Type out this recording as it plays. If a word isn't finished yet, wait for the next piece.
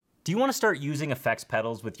Do you want to start using effects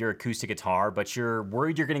pedals with your acoustic guitar, but you're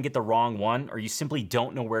worried you're going to get the wrong one, or you simply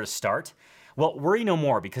don't know where to start? Well, worry no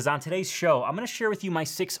more, because on today's show, I'm going to share with you my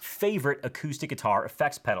 6 favorite acoustic guitar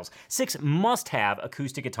effects pedals. 6 must-have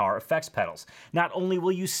acoustic guitar effects pedals. Not only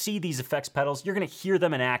will you see these effects pedals, you're going to hear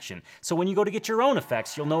them in action. So when you go to get your own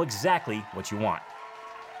effects, you'll know exactly what you want.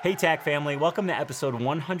 Hey TAC family, welcome to episode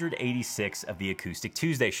 186 of the Acoustic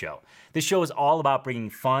Tuesday Show. This show is all about bringing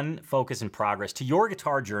fun, focus, and progress to your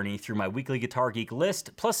guitar journey through my weekly Guitar Geek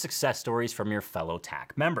list, plus success stories from your fellow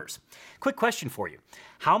TAC members. Quick question for you.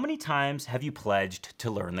 How many times have you pledged to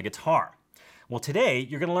learn the guitar? Well, today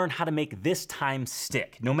you're going to learn how to make this time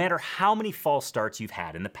stick, no matter how many false starts you've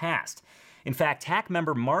had in the past. In fact, TAC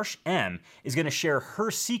member Marsh M is going to share her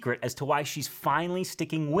secret as to why she's finally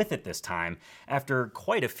sticking with it this time after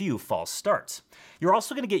quite a few false starts. You're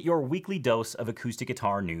also going to get your weekly dose of acoustic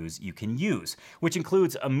guitar news you can use, which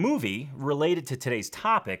includes a movie related to today's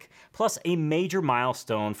topic, plus a major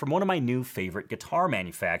milestone from one of my new favorite guitar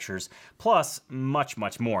manufacturers, plus much,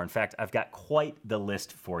 much more. In fact, I've got quite the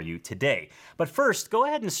list for you today. But first, go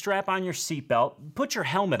ahead and strap on your seatbelt, put your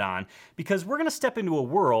helmet on, because we're going to step into a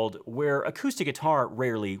world where acoustic guitar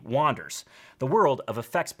rarely wanders. The world of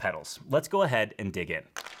effects pedals. Let's go ahead and dig in.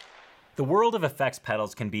 The world of effects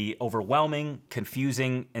pedals can be overwhelming,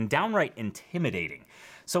 confusing, and downright intimidating.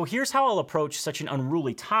 So here's how I'll approach such an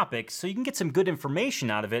unruly topic so you can get some good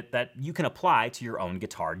information out of it that you can apply to your own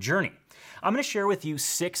guitar journey. I'm going to share with you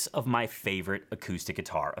 6 of my favorite acoustic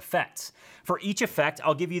guitar effects. For each effect,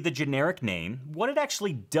 I'll give you the generic name, what it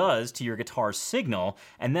actually does to your guitar's signal,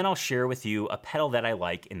 and then I'll share with you a pedal that I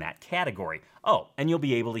like in that category. Oh, and you'll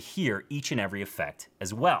be able to hear each and every effect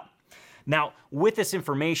as well. Now, with this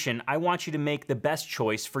information, I want you to make the best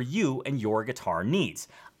choice for you and your guitar needs.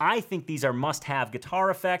 I think these are must-have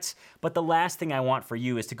guitar effects, but the last thing I want for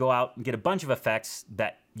you is to go out and get a bunch of effects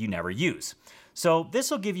that you never use. So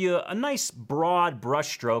this will give you a nice broad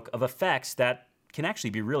brushstroke of effects that can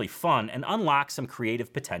actually be really fun and unlock some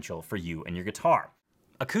creative potential for you and your guitar.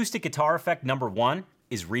 Acoustic guitar effect number 1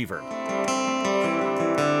 is reverb.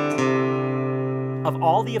 Of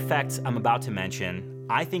all the effects I'm about to mention,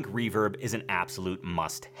 I think reverb is an absolute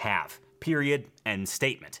must-have. Period. End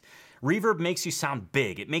statement. Reverb makes you sound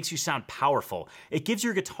big. It makes you sound powerful. It gives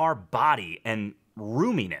your guitar body and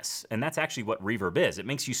roominess, and that's actually what reverb is. It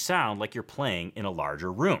makes you sound like you're playing in a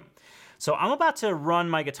larger room. So I'm about to run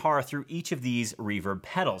my guitar through each of these reverb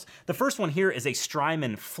pedals. The first one here is a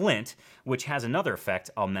Strymon Flint, which has another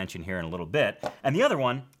effect I'll mention here in a little bit. And the other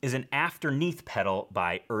one is an Afterneath pedal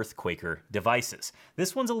by Earthquaker Devices.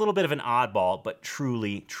 This one's a little bit of an oddball, but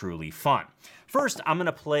truly, truly fun. First, I'm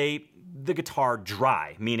gonna play the guitar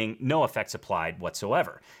dry, meaning no effects applied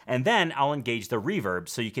whatsoever. And then I'll engage the reverb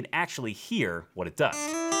so you can actually hear what it does.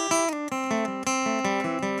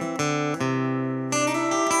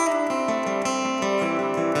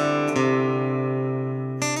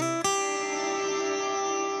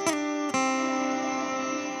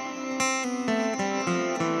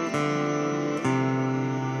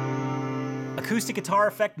 Acoustic guitar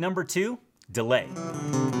effect number 2, delay.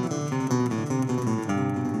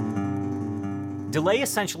 Delay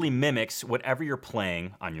essentially mimics whatever you're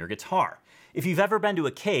playing on your guitar. If you've ever been to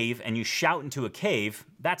a cave and you shout into a cave,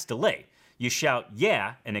 that's delay. You shout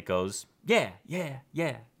yeah, and it goes yeah, yeah,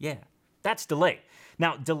 yeah, yeah. That's delay.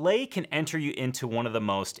 Now, delay can enter you into one of the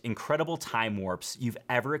most incredible time warps you've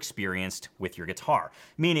ever experienced with your guitar,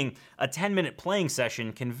 meaning a 10-minute playing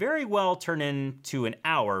session can very well turn into an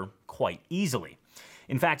hour quite easily.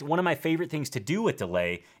 In fact, one of my favorite things to do with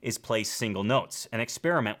delay is play single notes and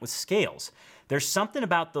experiment with scales. There's something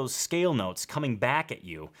about those scale notes coming back at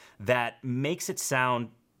you that makes it sound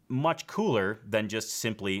much cooler than just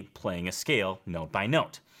simply playing a scale note by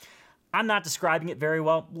note. I'm not describing it very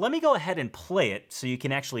well. Let me go ahead and play it so you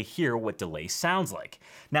can actually hear what delay sounds like.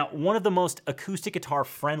 Now, one of the most acoustic guitar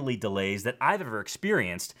friendly delays that I've ever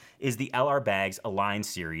experienced is the LR Baggs Align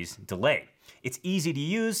Series delay. It's easy to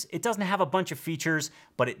use, it doesn't have a bunch of features,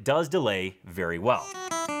 but it does delay very well.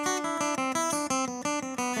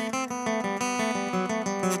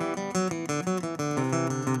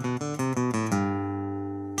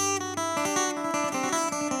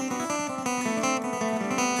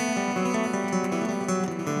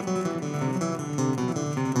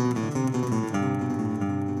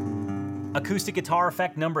 Acoustic guitar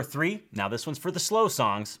effect number 3, now this one's for the slow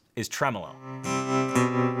songs, is tremolo.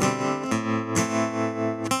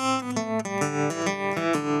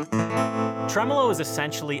 Tremolo is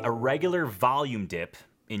essentially a regular volume dip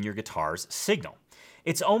in your guitar's signal.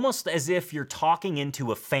 It's almost as if you're talking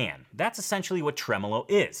into a fan. That's essentially what tremolo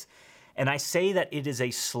is. And I say that it is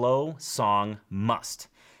a slow song must,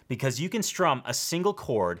 because you can strum a single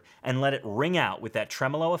chord and let it ring out with that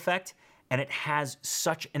tremolo effect, and it has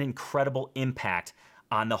such an incredible impact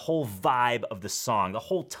on the whole vibe of the song, the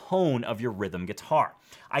whole tone of your rhythm guitar.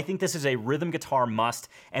 I think this is a rhythm guitar must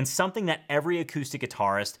and something that every acoustic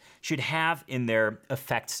guitarist should have in their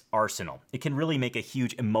effects arsenal. It can really make a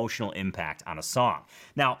huge emotional impact on a song.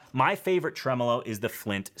 Now, my favorite tremolo is the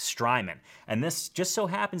Flint Strymon, and this just so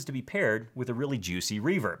happens to be paired with a really juicy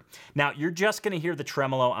reverb. Now, you're just gonna hear the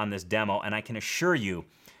tremolo on this demo, and I can assure you,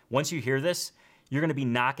 once you hear this, you're gonna be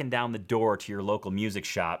knocking down the door to your local music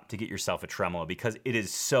shop to get yourself a tremolo because it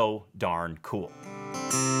is so darn cool.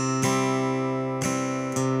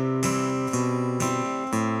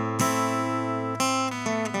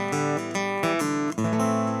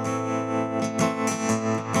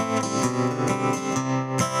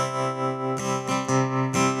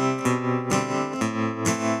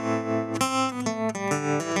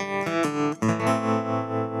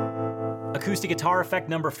 Acoustic guitar effect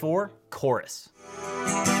number 4, chorus.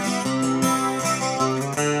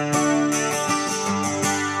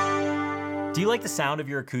 Do you like the sound of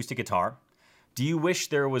your acoustic guitar? Do you wish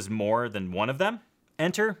there was more than one of them?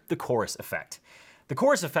 Enter the chorus effect. The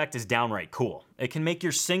chorus effect is downright cool. It can make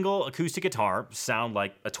your single acoustic guitar sound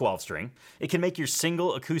like a 12-string. It can make your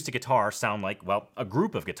single acoustic guitar sound like, well, a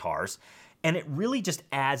group of guitars. And it really just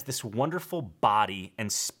adds this wonderful body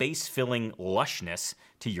and space-filling lushness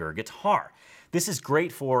to your guitar. This is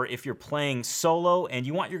great for if you're playing solo and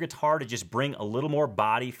you want your guitar to just bring a little more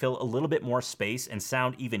body, fill a little bit more space, and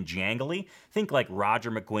sound even jangly. Think like Roger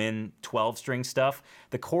McGuinn 12-string stuff.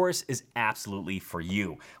 The chorus is absolutely for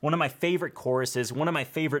you. One of my favorite choruses, one of my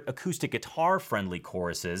favorite acoustic guitar-friendly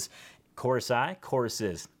choruses,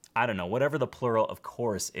 choruses. I don't know, whatever the plural of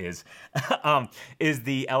chorus is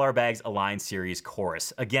the LR Baggs Align series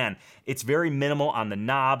chorus. Again, it's very minimal on the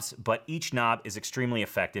knobs, but each knob is extremely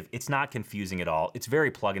effective. It's not confusing at all. It's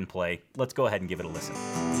very plug and play. Let's go ahead and give it a listen.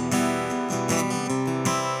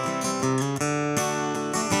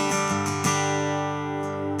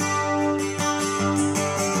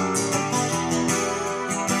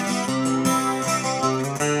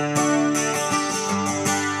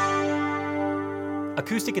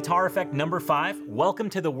 Acoustic guitar effect number 5, welcome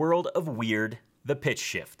to the world of weird, the pitch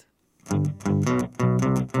shift.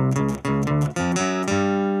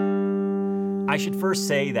 I should first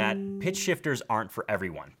say that pitch shifters aren't for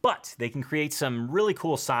everyone, but they can create some really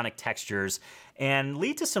cool sonic textures and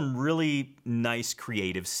lead to some really nice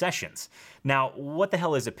creative sessions. Now, what the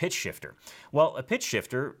hell is a pitch shifter? Well, a pitch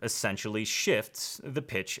shifter essentially shifts the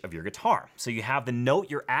pitch of your guitar. So you have the note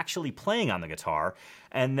you're actually playing on the guitar,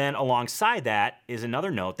 and then alongside that is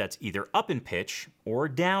another note that's either up in pitch or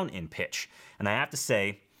down in pitch. And I have to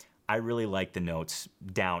say, I really like the notes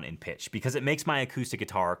down in pitch because it makes my acoustic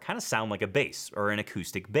guitar kind of sound like a bass or an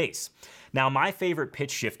acoustic bass. Now, my favorite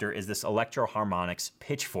pitch shifter is this Electro Harmonix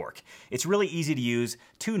Pitchfork. It's really easy to use,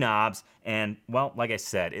 2 knobs, and well, like I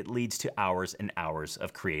said, it leads to hours and hours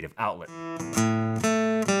of creative outlet.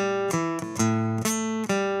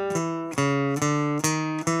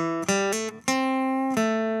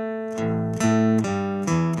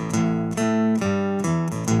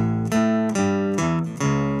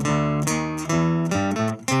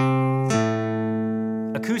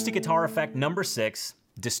 Acoustic guitar effect number 6,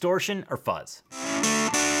 distortion or fuzz.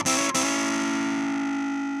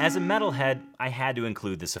 As a metalhead, I had to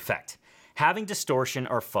include this effect. Having distortion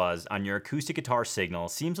or fuzz on your acoustic guitar signal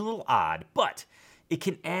seems a little odd, but it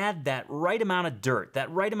can add that right amount of dirt, that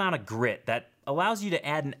right amount of grit that allows you to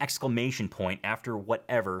add an exclamation point after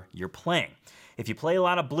whatever you're playing. If you play a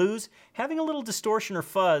lot of blues, having a little distortion or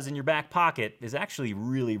fuzz in your back pocket is actually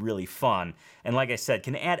really, really fun, and like I said,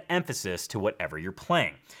 can add emphasis to whatever you're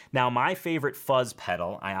playing. Now, my favorite fuzz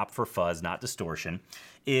pedal, I opt for fuzz, not distortion,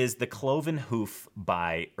 is the Cloven Hoof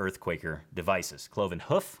by Earthquaker Devices. Cloven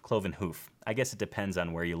Hoof? Cloven Hoof. I guess it depends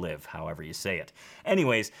on where you live, however you say it.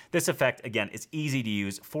 Anyways, this effect, again, is easy to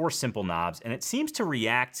use, 4 simple knobs, and it seems to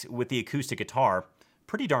react with the acoustic guitar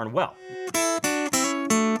pretty darn well.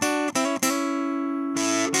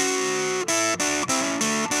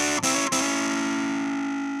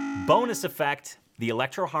 Bonus effect, the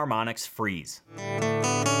Electro Harmonix Freeze.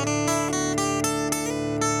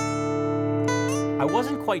 I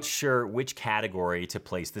wasn't quite sure which category to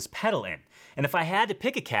place this pedal in, and if I had to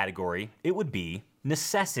pick a category, it would be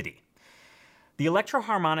necessity. The Electro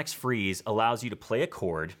Harmonix Freeze allows you to play a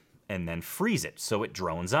chord and then freeze it so it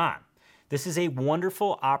drones on. This is a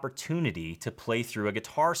wonderful opportunity to play through a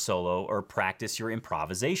guitar solo or practice your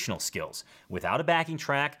improvisational skills without a backing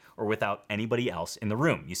track or without anybody else in the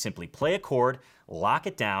room. You simply play a chord, lock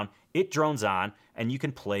it down, it drones on, and you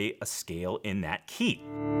can play a scale in that key.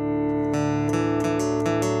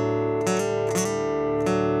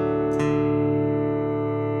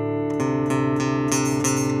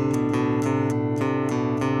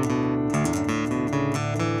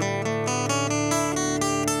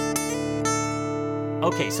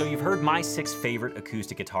 Okay, so you've heard my 6 favorite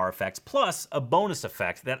acoustic guitar effects, plus a bonus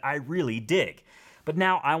effect that I really dig. But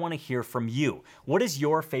now I want to hear from you. What is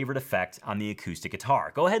your favorite effect on the acoustic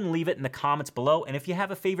guitar? Go ahead and leave it in the comments below, and if you have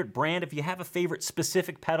a favorite brand, if you have a favorite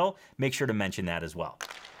specific pedal, make sure to mention that as well.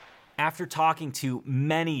 After talking to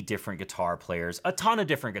many different guitar players, a ton of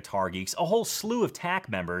different guitar geeks, a whole slew of TAC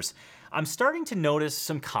members, I'm starting to notice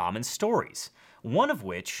some common stories. One of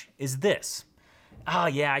which is this. Oh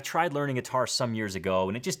yeah, I tried learning guitar some years ago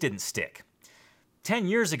and it just didn't stick. 10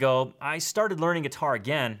 years ago, I started learning guitar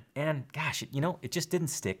again and gosh, it just didn't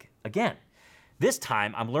stick again. This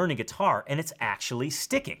time I'm learning guitar and it's actually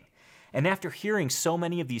sticking. And after hearing so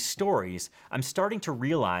many of these stories, I'm starting to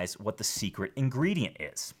realize what the secret ingredient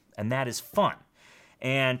is, and that is fun.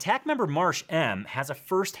 And TAC member Marsh M has a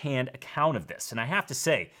first-hand account of this, and I have to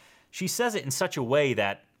say, she says it in such a way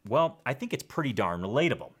that, well, I think it's pretty darn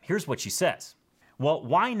relatable. Here's what she says. Well,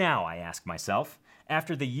 why now, I ask myself.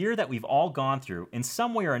 After the year that we've all gone through, in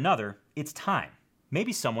some way or another, it's time.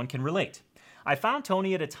 Maybe someone can relate. I found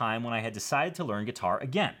Tony at a time when I had decided to learn guitar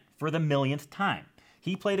again, for the millionth time.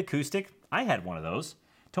 He played acoustic, I had one of those.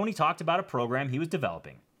 Tony talked about a program he was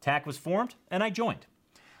developing. TAC was formed, and I joined.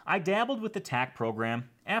 I dabbled with the TAC program.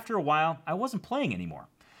 After a while, I wasn't playing anymore.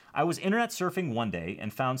 I was internet surfing one day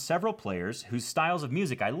and found several players whose styles of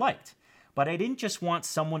music I liked. But I didn't just want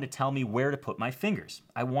someone to tell me where to put my fingers.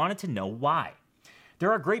 I wanted to know why. There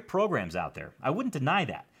are great programs out there, I wouldn't deny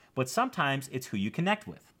that, but sometimes it's who you connect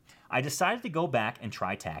with. I decided to go back and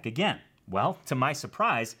try TAC again. Well, to my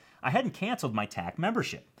surprise, I hadn't canceled my TAC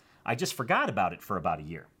membership. I just forgot about it for about a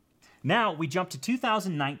year. Now we jump to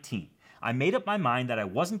 2019. I made up my mind that I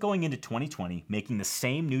wasn't going into 2020 making the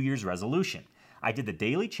same New Year's resolution. I did the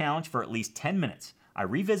daily challenge for at least 10 minutes. I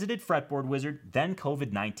revisited Fretboard Wizard, then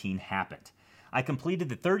COVID-19 happened. I completed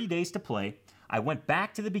the 30 days to play. I went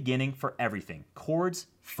back to the beginning for everything. Chords,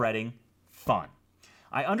 fretting, fun.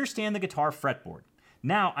 I understand the guitar fretboard.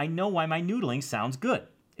 Now I know why my noodling sounds good.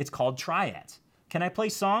 It's called triads. Can I play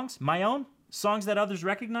songs, my own? Songs that others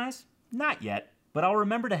recognize? Not yet, but I'll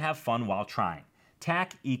remember to have fun while trying.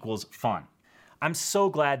 TAC equals fun. I'm so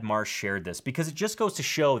glad Marsh shared this because it just goes to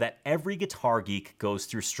show that every guitar geek goes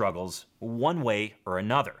through struggles one way or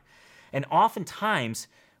another. And oftentimes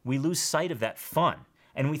we lose sight of that fun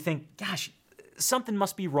and we think, gosh, something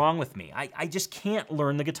must be wrong with me. I just can't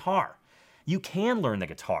learn the guitar. You can learn the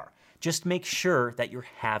guitar. Just make sure that you're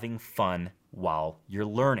having fun while you're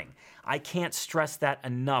learning. I can't stress that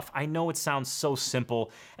enough. I know it sounds so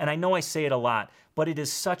simple, and I know I say it a lot, but it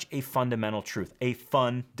is such a fundamental truth. A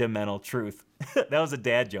fundamental truth. That was a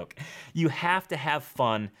dad joke. You have to have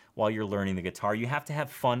fun while you're learning the guitar. You have to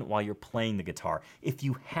have fun while you're playing the guitar. If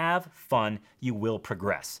you have fun, you will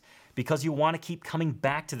progress because you want to keep coming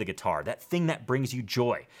back to the guitar, that thing that brings you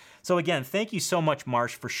joy. So again, thank you so much,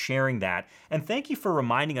 Marsh, for sharing that. And thank you for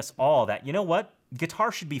reminding us all that, you know what?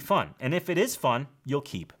 Guitar should be fun. And if it is fun, you'll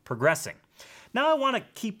keep progressing. Now I want to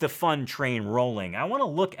keep the fun train rolling. I want to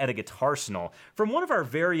look at a guitarsenal from one of our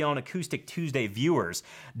very own Acoustic Tuesday viewers,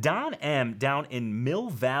 Don M. down in Mill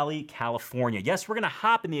Valley, California. Yes, we're going to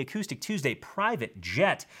hop in the Acoustic Tuesday private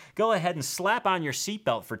jet. Go ahead and slap on your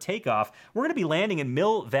seatbelt for takeoff. We're going to be landing in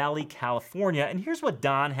Mill Valley, California, and here's what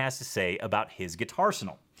Don has to say about his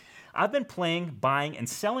guitarsenal. I've been playing, buying, and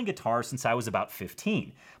selling guitars since I was about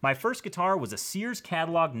 15. My first guitar was a Sears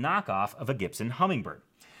catalog knockoff of a Gibson Hummingbird.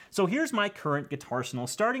 So here's my current guitarsenal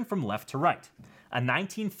starting from left to right. A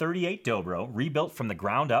 1938 Dobro rebuilt from the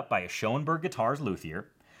ground up by a Schoenberg Guitars luthier,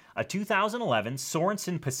 a 2011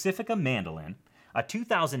 Sorensen Pacifica mandolin, a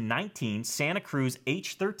 2019 Santa Cruz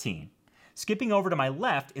H13. Skipping over to my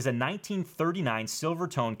left is a 1939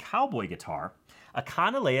 Silvertone Cowboy guitar, a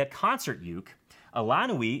Kanilea concert uke, a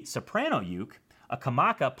Lanui soprano uke, a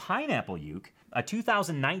Kamaka pineapple uke, a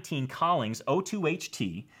 2019 Collings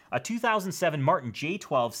O2HT, a 2007 Martin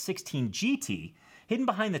J12 16 GT. Hidden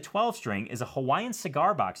behind the 12-string is a Hawaiian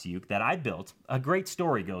cigar box uke that I built. A great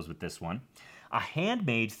story goes with this one. A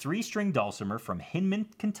handmade 3-string dulcimer from Hinman,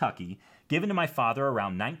 Kentucky, given to my father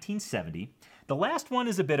around 1970. The last one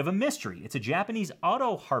is a bit of a mystery. It's a Japanese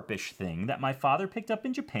auto-harpish thing that my father picked up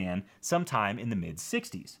in Japan sometime in the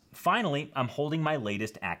mid-60s. Finally, I'm holding my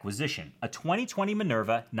latest acquisition, a 2020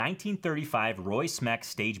 Minerva 1935 Roy Smeck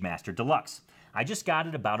Stagemaster Deluxe. I just got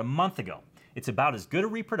it about a month ago. It's about as good a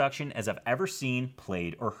reproduction as I've ever seen,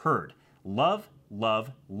 played, or heard. Love,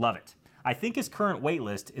 love, love it. I think his current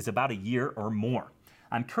waitlist is about a year or more.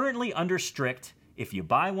 I'm currently under strict, if you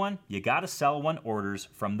buy one, you gotta sell one orders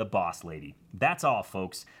from the boss lady. That's all,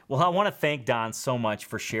 folks. Well, I want to thank Don so much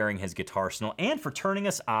for sharing his guitarsenal and for turning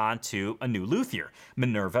us on to a new luthier,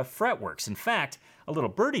 Minerva Fretworks. In fact, a little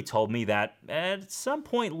birdie told me that at some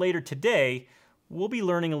point later today, we'll be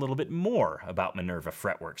learning a little bit more about Minerva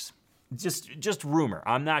Fretworks. Just rumor.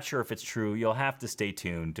 I'm not sure if it's true. You'll have to stay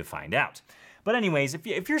tuned to find out. But anyways,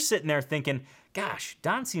 if you're sitting there thinking, gosh,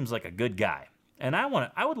 Don seems like a good guy, and I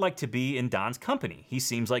would like to be in Don's company. He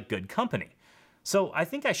seems like good company. So I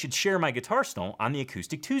think I should share my guitarsenal on the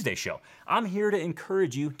Acoustic Tuesday show. I'm here to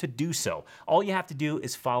encourage you to do so. All you have to do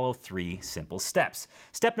is follow 3 simple steps.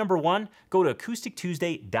 Step number 1, go to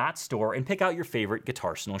acoustictuesday.store and pick out your favorite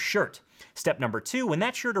guitarsenal shirt. Step number 2, when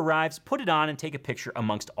that shirt arrives, put it on and take a picture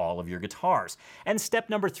amongst all of your guitars. And step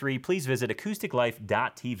number 3, please visit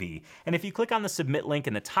acousticlife.tv. And if you click on the submit link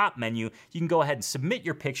in the top menu, you can go ahead and submit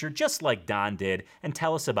your picture just like Don did and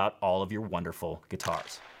tell us about all of your wonderful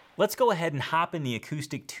guitars. Let's go ahead and hop in the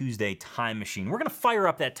Acoustic Tuesday time machine. We're gonna fire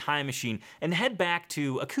up that time machine and head back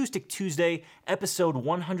to Acoustic Tuesday, episode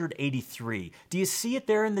 183. Do you see it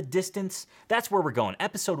there in the distance? That's where we're going,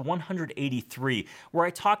 episode 183, where I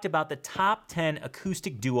talked about the top 10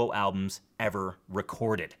 acoustic duo albums ever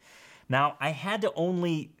recorded. Now, I had to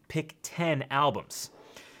only pick 10 albums,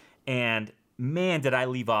 and man, did I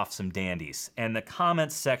leave off some dandies. And the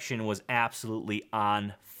comments section was absolutely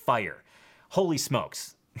on fire. Holy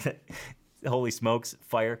smokes. Holy smokes,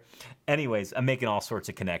 fire. Anyways, I'm making all sorts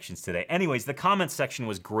of connections today. Anyways, the comments section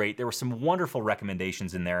was great. There were some wonderful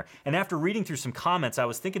recommendations in there. And after reading through some comments, I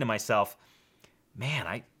was thinking to myself, man,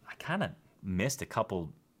 I kind of missed a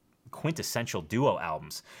couple quintessential duo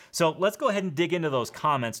albums. So let's go ahead and dig into those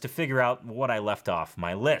comments to figure out what I left off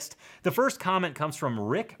my list. The first comment comes from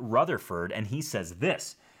Rick Rutherford, and he says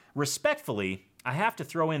this: respectfully, I have to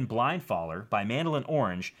throw in Blindfaller by Mandolin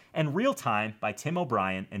Orange and Real Time by Tim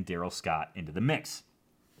O'Brien and Daryl Scott into the mix.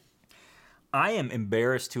 I am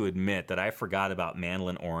embarrassed to admit that I forgot about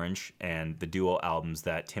Mandolin Orange and the duo albums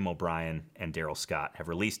that Tim O'Brien and Daryl Scott have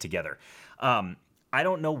released together. I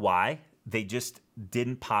don't know why. They just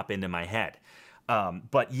didn't pop into my head.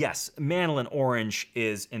 But yes, Mandolin Orange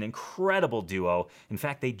is an incredible duo. In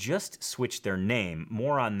fact, they just switched their name.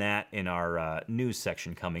 More on that in our news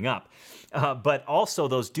section coming up. But also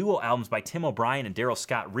those duo albums by Tim O'Brien and Daryl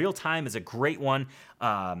Scott. Real Time is a great one.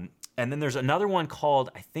 And then there's another one called,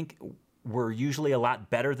 I think, We're Usually a Lot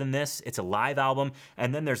Better Than This. It's a live album.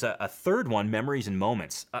 And then there's a third one, Memories and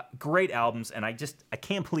Moments. Great albums, and I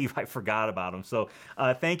can't believe I forgot about them. So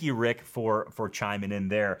thank you, Rick, for chiming in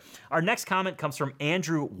there. Our next comment comes from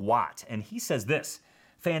Andrew Watt, and he says this: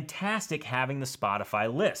 fantastic having the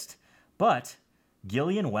Spotify list, but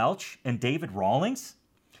Gillian Welch and David Rawlings?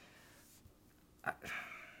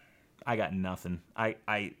 I got nothing.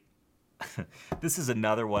 This is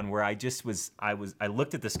another one where I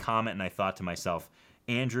looked at this comment and I thought to myself,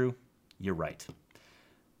 Andrew, you're right.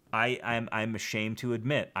 I'm ashamed to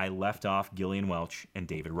admit I left off Gillian Welch and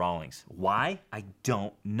David Rawlings. Why? I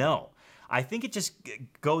don't know. I think it just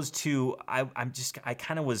goes to, I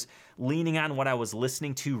kind of was leaning on what I was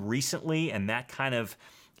listening to recently, and that kind of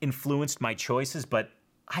influenced my choices, but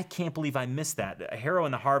I can't believe I missed that. Harrow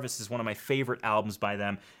and the Harvest is one of my favorite albums by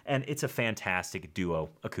them, and it's a fantastic duo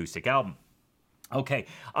acoustic album. Okay,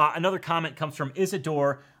 another comment comes from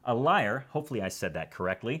Isidore a Liar. Hopefully I said that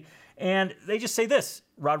correctly. And they just say this: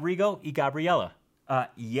 Rodrigo y Gabriela.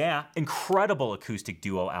 Yeah, incredible acoustic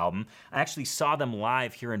duo album. I actually saw them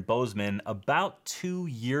live here in Bozeman about 2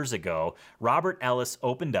 years ago. Robert Ellis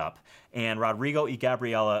opened up, and Rodrigo y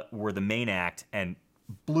Gabriela were the main act, and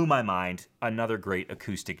blew my mind. Another great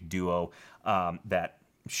acoustic duo that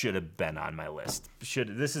should have been on my list.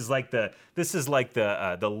 This is like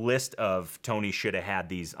the list of Tony should have had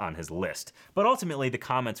these on his list. But ultimately, the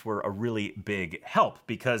comments were a really big help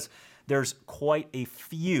because there's quite a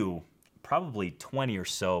few, probably 20 or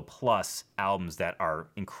so plus albums that are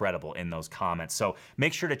incredible in those comments. So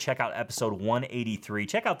make sure to check out episode 183.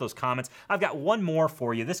 Check out those comments. I've got one more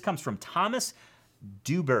for you. This comes from Thomas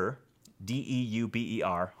Deuber.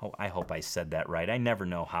 D-E-U-B-E-R. Oh, I hope I said that right. I never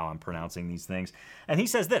know how I'm pronouncing these things. And he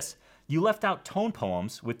says this: you left out Tone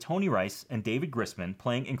Poems with Tony Rice and David Grisman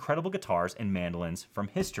playing incredible guitars and mandolins from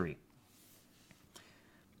history.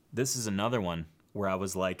 This is another one where I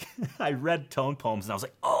was like, I read Tone Poems and I was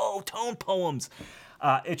like, oh, Tone Poems.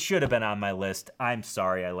 It should have been on my list. I'm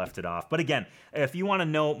sorry I left it off. But again, if you want to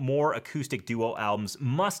know more acoustic duo albums,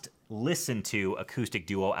 must listen to acoustic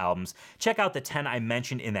duo albums, check out the 10 I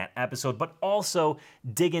mentioned in that episode, but also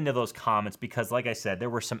dig into those comments because, like I said, there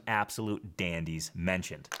were some absolute dandies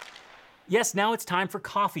mentioned. Yes, now it's time for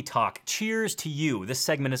Coffee Talk. Cheers to you. This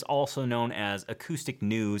segment is also known as acoustic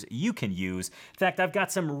news you can use. In fact, I've got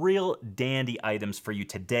some real dandy items for you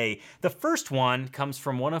today. The first one comes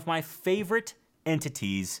from one of my favorite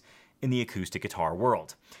entities in the acoustic guitar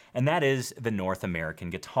world, and that is the North American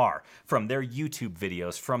Guitar. From their YouTube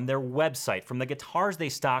videos, from their website, from the guitars they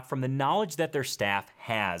stock, from the knowledge that their staff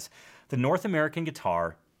has, the North American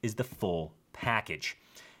Guitar is the full package.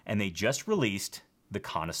 And they just released The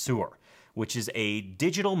Connoisseur, which is a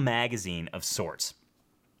digital magazine of sorts.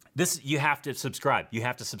 This, you have to subscribe. You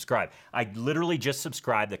have to subscribe. I literally just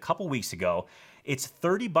subscribed a couple weeks ago. It's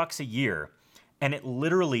 $30 a year, and it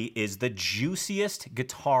literally is the juiciest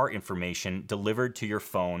guitar information delivered to your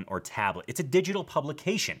phone or tablet. It's a digital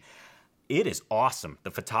publication. It is awesome.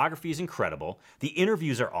 The photography is incredible. The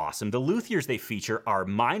interviews are awesome. The luthiers they feature are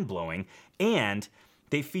mind-blowing, and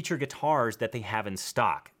they feature guitars that they have in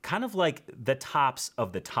stock, kind of like the tops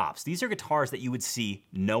of the tops. These are guitars that you would see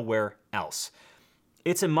nowhere else.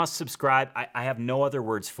 It's a must subscribe. I have no other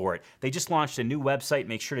words for it. They just launched a new website.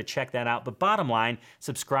 Make sure to check that out. But bottom line,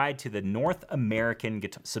 subscribe to the North American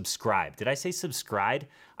Guitar. Subscribe. Did I say subscribe?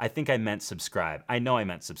 I think I meant subscribe. I know I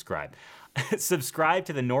meant subscribe. Subscribe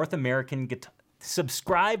to the North American Guitar.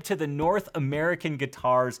 Subscribe to the North American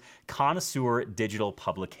Guitars Connoisseur digital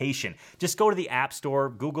publication. Just go to the App Store,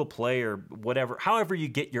 Google Play, or whatever, however you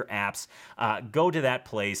get your apps, go to that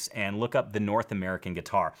place and look up the North American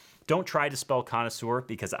Guitar. Don't try to spell connoisseur,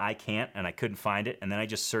 because I can't and I couldn't find it, and then I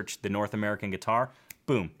just searched the North American Guitar.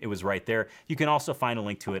 Boom, it was right there. You can also find a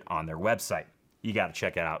link to it on their website. You gotta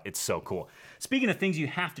check it out, it's so cool. Speaking of things you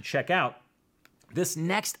have to check out, this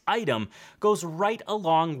next item goes right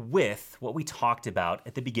along with what we talked about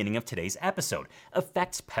at the beginning of today's episode,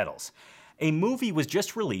 effects pedals. A movie was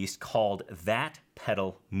just released called That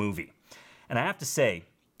Pedal Movie. And I have to say,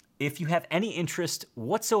 if you have any interest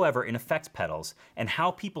whatsoever in effects pedals and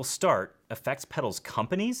how people start effects pedals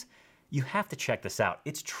companies, you have to check this out.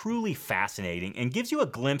 It's truly fascinating and gives you a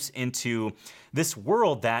glimpse into this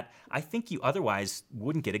world that I think you otherwise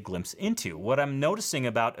wouldn't get a glimpse into. What I'm noticing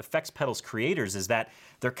about effects pedals creators is that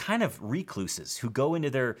they're kind of recluses who go into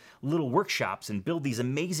their little workshops and build these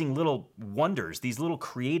amazing little wonders, these little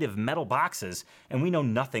creative metal boxes, and we know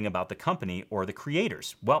nothing about the company or the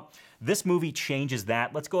creators. Well, this movie changes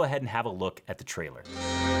that. Let's go ahead and have a look at the trailer.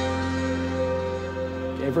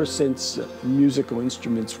 Ever since musical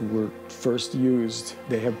instruments were first used,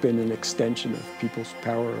 they have been an extension of people's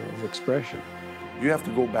power of expression. You have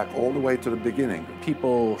to go back all the way to the beginning.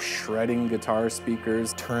 People shredding guitar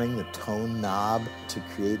speakers, turning the tone knob to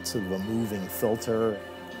create sort of a moving filter.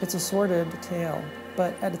 It's a sordid tale,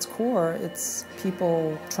 but at its core, it's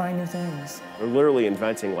people trying new things. They're literally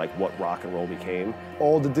inventing like what rock and roll became.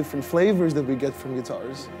 All the different flavors that we get from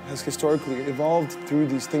guitars has historically evolved through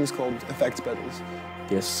these things called effects pedals.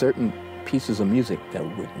 There's certain pieces of music that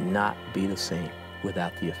would not be the same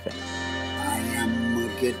without the effect. I am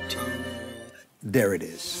a guitar. There it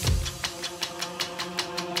is.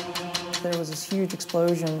 There was this huge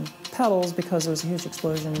explosion in pedals because there was a huge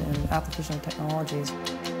explosion in application of technologies.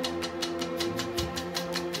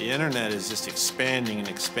 The internet is just expanding and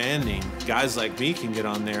expanding. Guys like me can get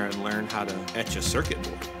on there and learn how to etch a circuit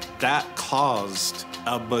board. That caused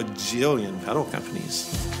a bajillion pedal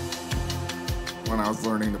companies. When I was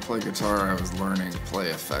learning to play guitar, I was learning to play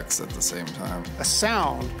effects at the same time. A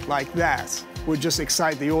sound like that would just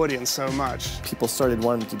excite the audience so much. People started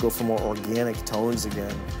wanting to go for more organic tones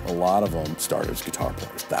again. A lot of them started as guitar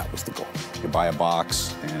players. That was the goal. You buy a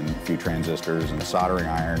box and a few transistors and a soldering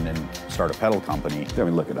iron and start a pedal company. I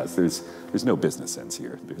mean, look at us. There's no business sense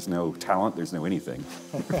here. There's no talent. There's no anything.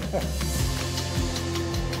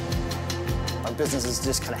 Our businesses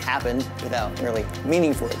just kind of happened without really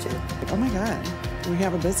meaning for it to. Oh my God, we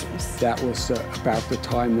have a business. That was about the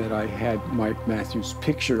time that I had Mike Matthews'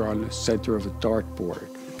 picture on the center of a dartboard.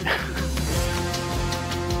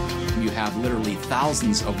 You have literally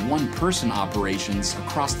thousands of one-person operations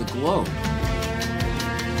across the globe.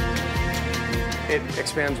 It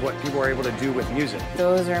expands what people are able to do with music.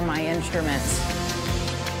 Those are my instruments.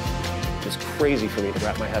 It's crazy for me to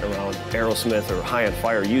wrap my head around Aerosmith or High on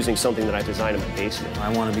Fire using something that I designed in my basement. I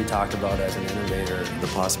want to be talked about as an innovator. The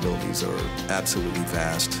possibilities are absolutely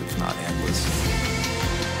vast, if not endless.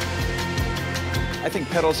 I think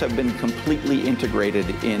pedals have been completely integrated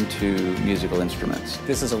into musical instruments.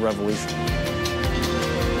 This is a revolution.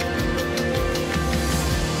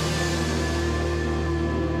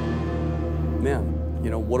 Man, you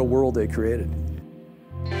know, what a world they created.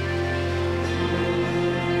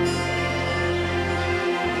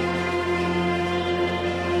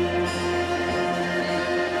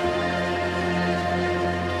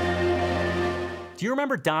 Do you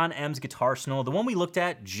remember Don M's Guitarsenal, the one we looked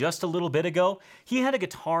at just a little bit ago? He had a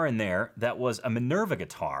guitar in there that was a Minerva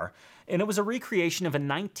guitar, and it was a recreation of a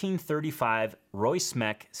 1935 Roy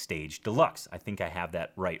Smeck Stage Deluxe. I think I have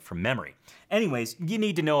that right from memory. Anyways, you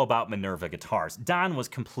need to know about Minerva guitars. Don was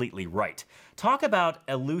completely right. Talk about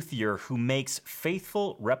a luthier who makes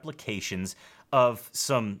faithful replications of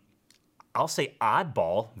some, I'll say,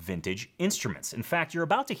 oddball vintage instruments. In fact, you're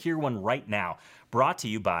about to hear one right now, brought to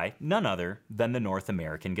you by none other than the North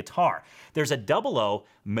American Guitar. There's a 00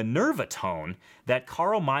 Minerva tone that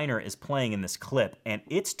Carl Miner is playing in this clip, and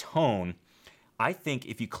its tone, I think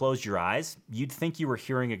if you closed your eyes, you'd think you were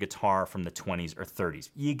hearing a guitar from the 20s or 30s.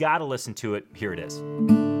 You gotta listen to it. Here it is.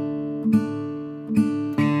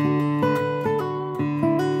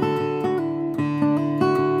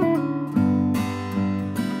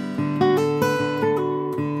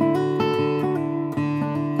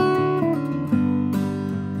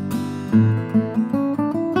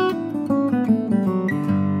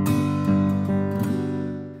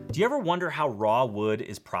 Do you ever wonder how raw wood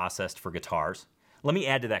is processed for guitars? Let me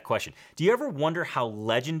add to that question. Do you ever wonder how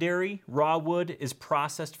legendary raw wood is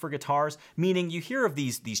processed for guitars? Meaning you hear of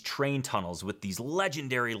these train tunnels with these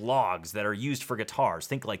legendary logs that are used for guitars.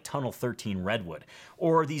 Think like Tunnel 13 Redwood.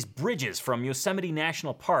 Or these bridges from Yosemite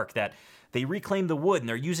National Park that they reclaim the wood and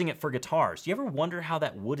they're using it for guitars. Do you ever wonder how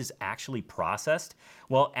that wood is actually processed?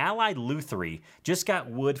 Well, Allied Luthery just got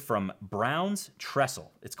wood from Brown's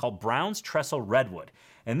Trestle. It's called Brown's Trestle Redwood.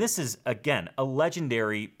 And this is, again, a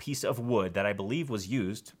legendary piece of wood that I believe was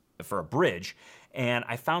used for a bridge, and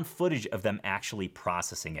I found footage of them actually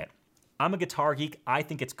processing it. I'm a guitar geek, I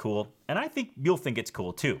think it's cool, and I think you'll think it's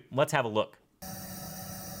cool too. Let's have a look.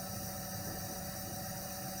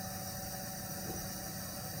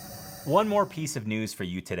 One more piece of news for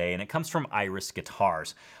you today, and it comes from Iris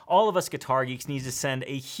Guitars. All of us guitar geeks need to send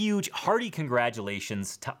a huge, hearty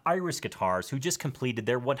congratulations to Iris Guitars, who just completed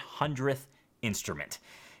their 100th instrument.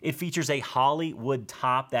 It features a Hollywood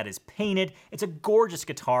top that is painted. It's a gorgeous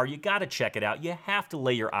guitar. You gotta check it out. You have to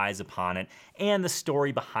lay your eyes upon it. And the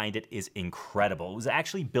story behind it is incredible. It was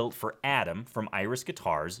actually built for Adam from Iris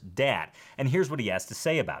Guitars' dad. And here's what he has to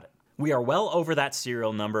say about it. We are well over that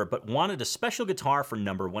serial number, but wanted a special guitar for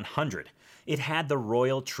number 100. It had the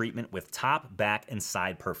royal treatment with top, back, and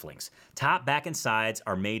side purflings. Top, back, and sides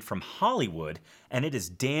are made from Hollywood, and it is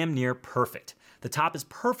damn near perfect. The top is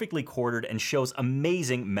perfectly quartered and shows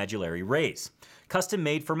amazing medullary rays. Custom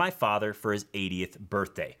made for my father for his 80th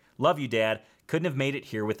birthday. Love you, Dad. Couldn't have made it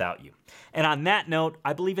here without you. And on that note,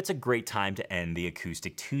 I believe it's a great time to end the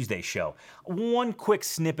Acoustic Tuesday show. One quick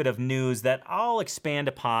snippet of news that I'll expand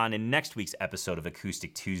upon in next week's episode of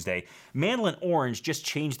Acoustic Tuesday. Mandolin Orange just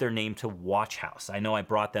changed their name to Watch House. I know I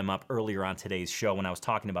brought them up earlier on today's show when I was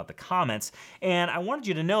talking about the comments, and I wanted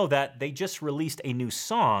you to know that they just released a new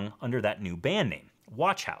song under that new band name.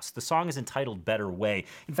 Watch House. The song is entitled Better Way.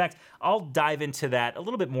 In fact, I'll dive into that a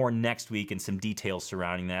little bit more next week and some details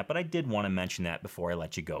surrounding that, but I did want to mention that before I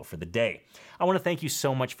let you go for the day. I want to thank you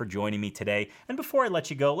so much for joining me today, and before I let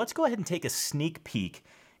you go, let's go ahead and take a sneak peek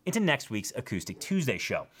into next week's Acoustic Tuesday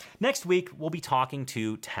show. Next week, we'll be talking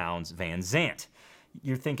to Townes Van Zandt.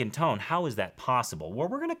 You're thinking, Tone, how is that possible? Well,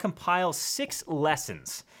 we're going to compile 6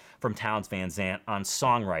 lessons from Townes Van Zandt on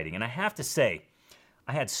songwriting, and I have to say,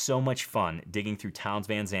 I had so much fun digging through Townes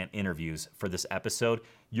Van Zandt interviews for this episode.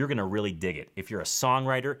 You're gonna really dig it. If you're a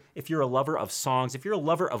songwriter, if you're a lover of songs, if you're a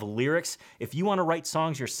lover of lyrics, if you wanna write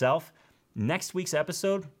songs yourself, next week's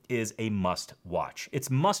episode is a must watch. It's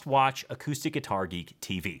must watch Acoustic Guitar Geek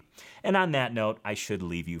TV. And on that note, I should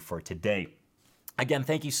leave you for today. Again,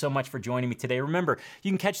 thank you so much for joining me today. Remember,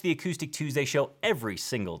 you can catch the Acoustic Tuesday show every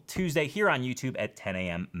single Tuesday here on YouTube at 10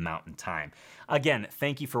 a.m. Mountain Time. Again,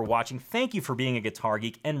 thank you for watching. Thank you for being a guitar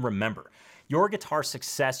geek. And remember, your guitar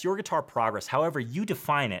success, your guitar progress, however you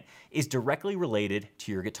define it, is directly related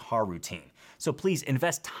to your guitar routine. So please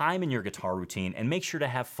invest time in your guitar routine and make sure to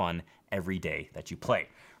have fun every day that you play.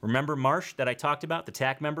 Remember Marsh that I talked about, the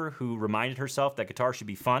TAC member who reminded herself that guitar should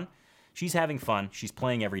be fun? She's having fun, she's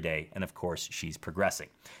playing every day, and of course, she's progressing.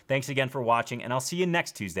 Thanks again for watching, and I'll see you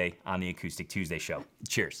next Tuesday on the Acoustic Tuesday show.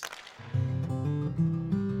 Cheers.